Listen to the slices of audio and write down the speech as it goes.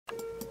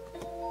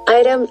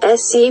Item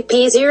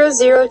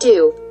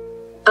SCP-002.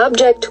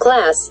 Object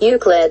Class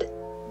Euclid.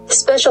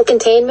 Special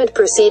Containment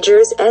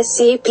Procedures.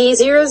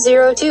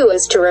 SCP-002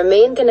 is to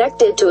remain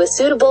connected to a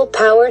suitable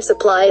power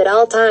supply at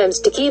all times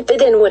to keep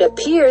it in what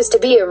appears to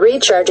be a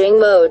recharging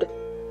mode.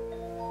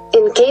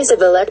 In case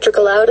of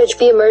electrical outage,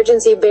 the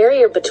emergency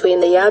barrier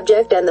between the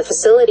object and the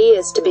facility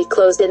is to be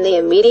closed and the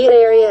immediate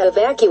area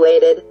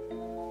evacuated.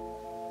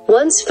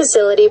 Once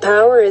facility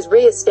power is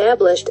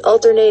re-established,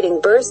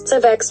 alternating bursts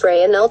of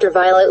X-ray and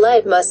ultraviolet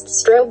light must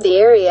strobe the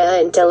area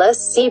until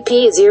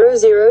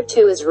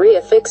SCP-002 is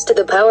re-affixed to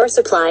the power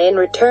supply and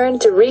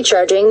returned to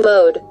recharging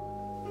mode.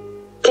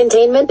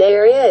 Containment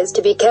area is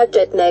to be kept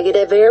at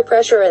negative air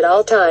pressure at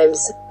all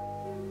times.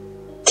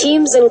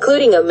 Teams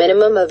including a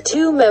minimum of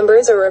 2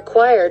 members are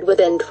required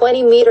within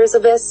 20 meters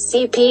of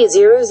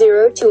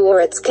SCP-002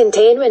 or its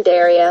containment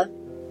area.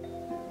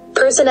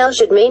 Personnel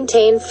should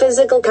maintain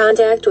physical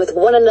contact with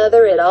one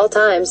another at all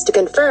times to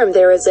confirm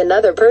there is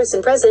another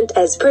person present,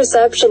 as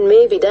perception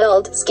may be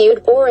dulled,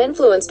 skewed, or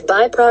influenced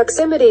by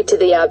proximity to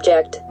the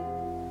object.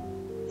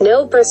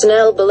 No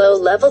personnel below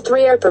Level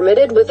 3 are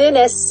permitted within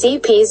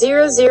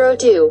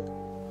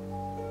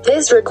SCP-002.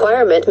 This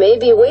requirement may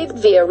be waived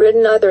via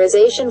written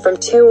authorization from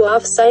 2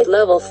 off-site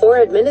Level 4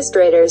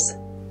 administrators.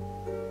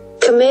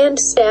 Command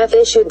staff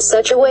issued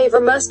such a waiver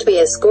must be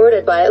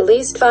escorted by at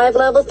least 5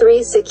 Level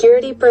 3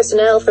 security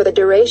personnel for the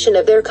duration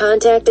of their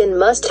contact and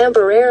must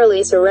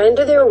temporarily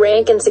surrender their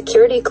rank and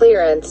security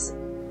clearance.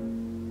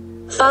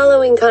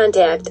 Following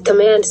contact,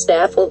 command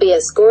staff will be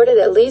escorted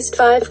at least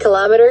 5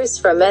 kilometers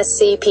from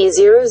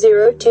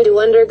SCP-002 to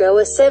undergo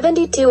a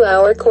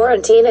 72-hour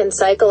quarantine and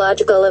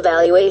psychological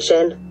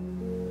evaluation.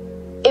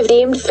 If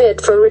deemed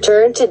fit for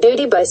return to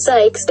duty by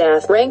psych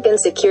staff, rank and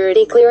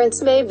security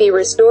clearance may be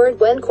restored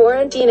when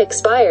quarantine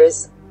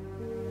expires.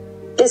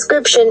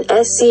 Description: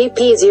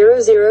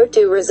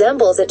 SCP-002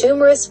 resembles a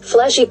tumorous,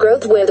 fleshy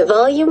growth with a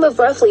volume of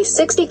roughly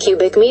 60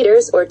 cubic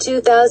meters or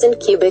 2,000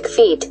 cubic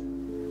feet.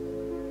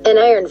 An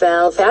iron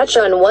valve hatch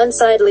on one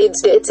side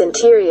leads to its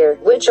interior,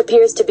 which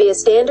appears to be a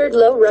standard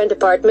low-rent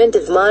apartment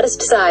of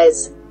modest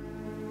size.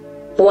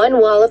 One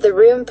wall of the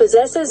room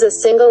possesses a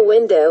single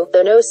window,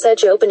 though no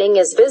such opening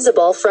is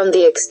visible from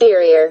the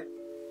exterior.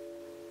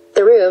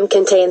 The room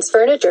contains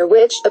furniture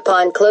which,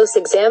 upon close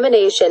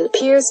examination,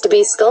 appears to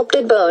be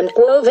sculpted bone,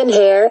 woven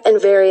hair, and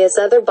various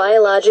other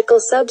biological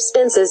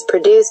substances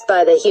produced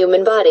by the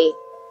human body.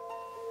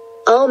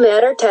 All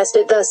matter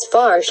tested thus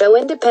far show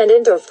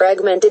independent or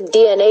fragmented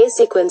DNA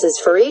sequences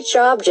for each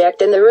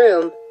object in the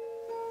room.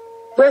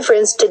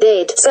 Reference to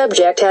date: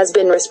 subject has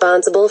been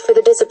responsible for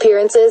the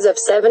disappearances of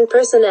 7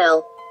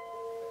 personnel.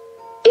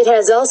 It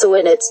has also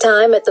in its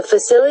time at the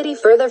facility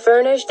further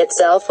furnished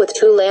itself with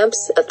 2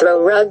 lamps, a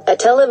throw rug, a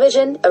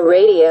television, a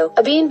radio,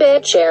 a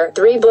beanbag chair,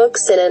 3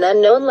 books in an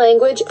unknown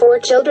language, 4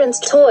 children's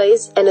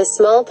toys, and a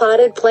small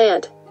potted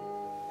plant.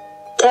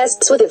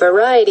 Tests with a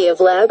variety of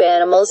lab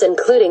animals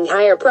including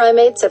higher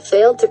primates have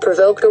failed to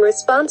provoke a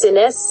response in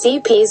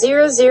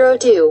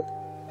SCP-002.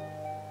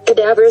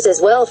 Cadavers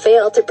as well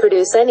fail to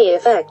produce any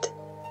effect.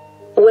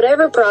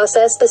 Whatever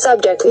process the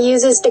subject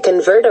uses to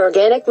convert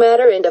organic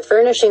matter into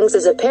furnishings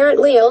is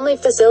apparently only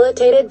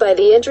facilitated by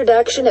the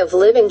introduction of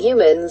living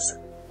humans.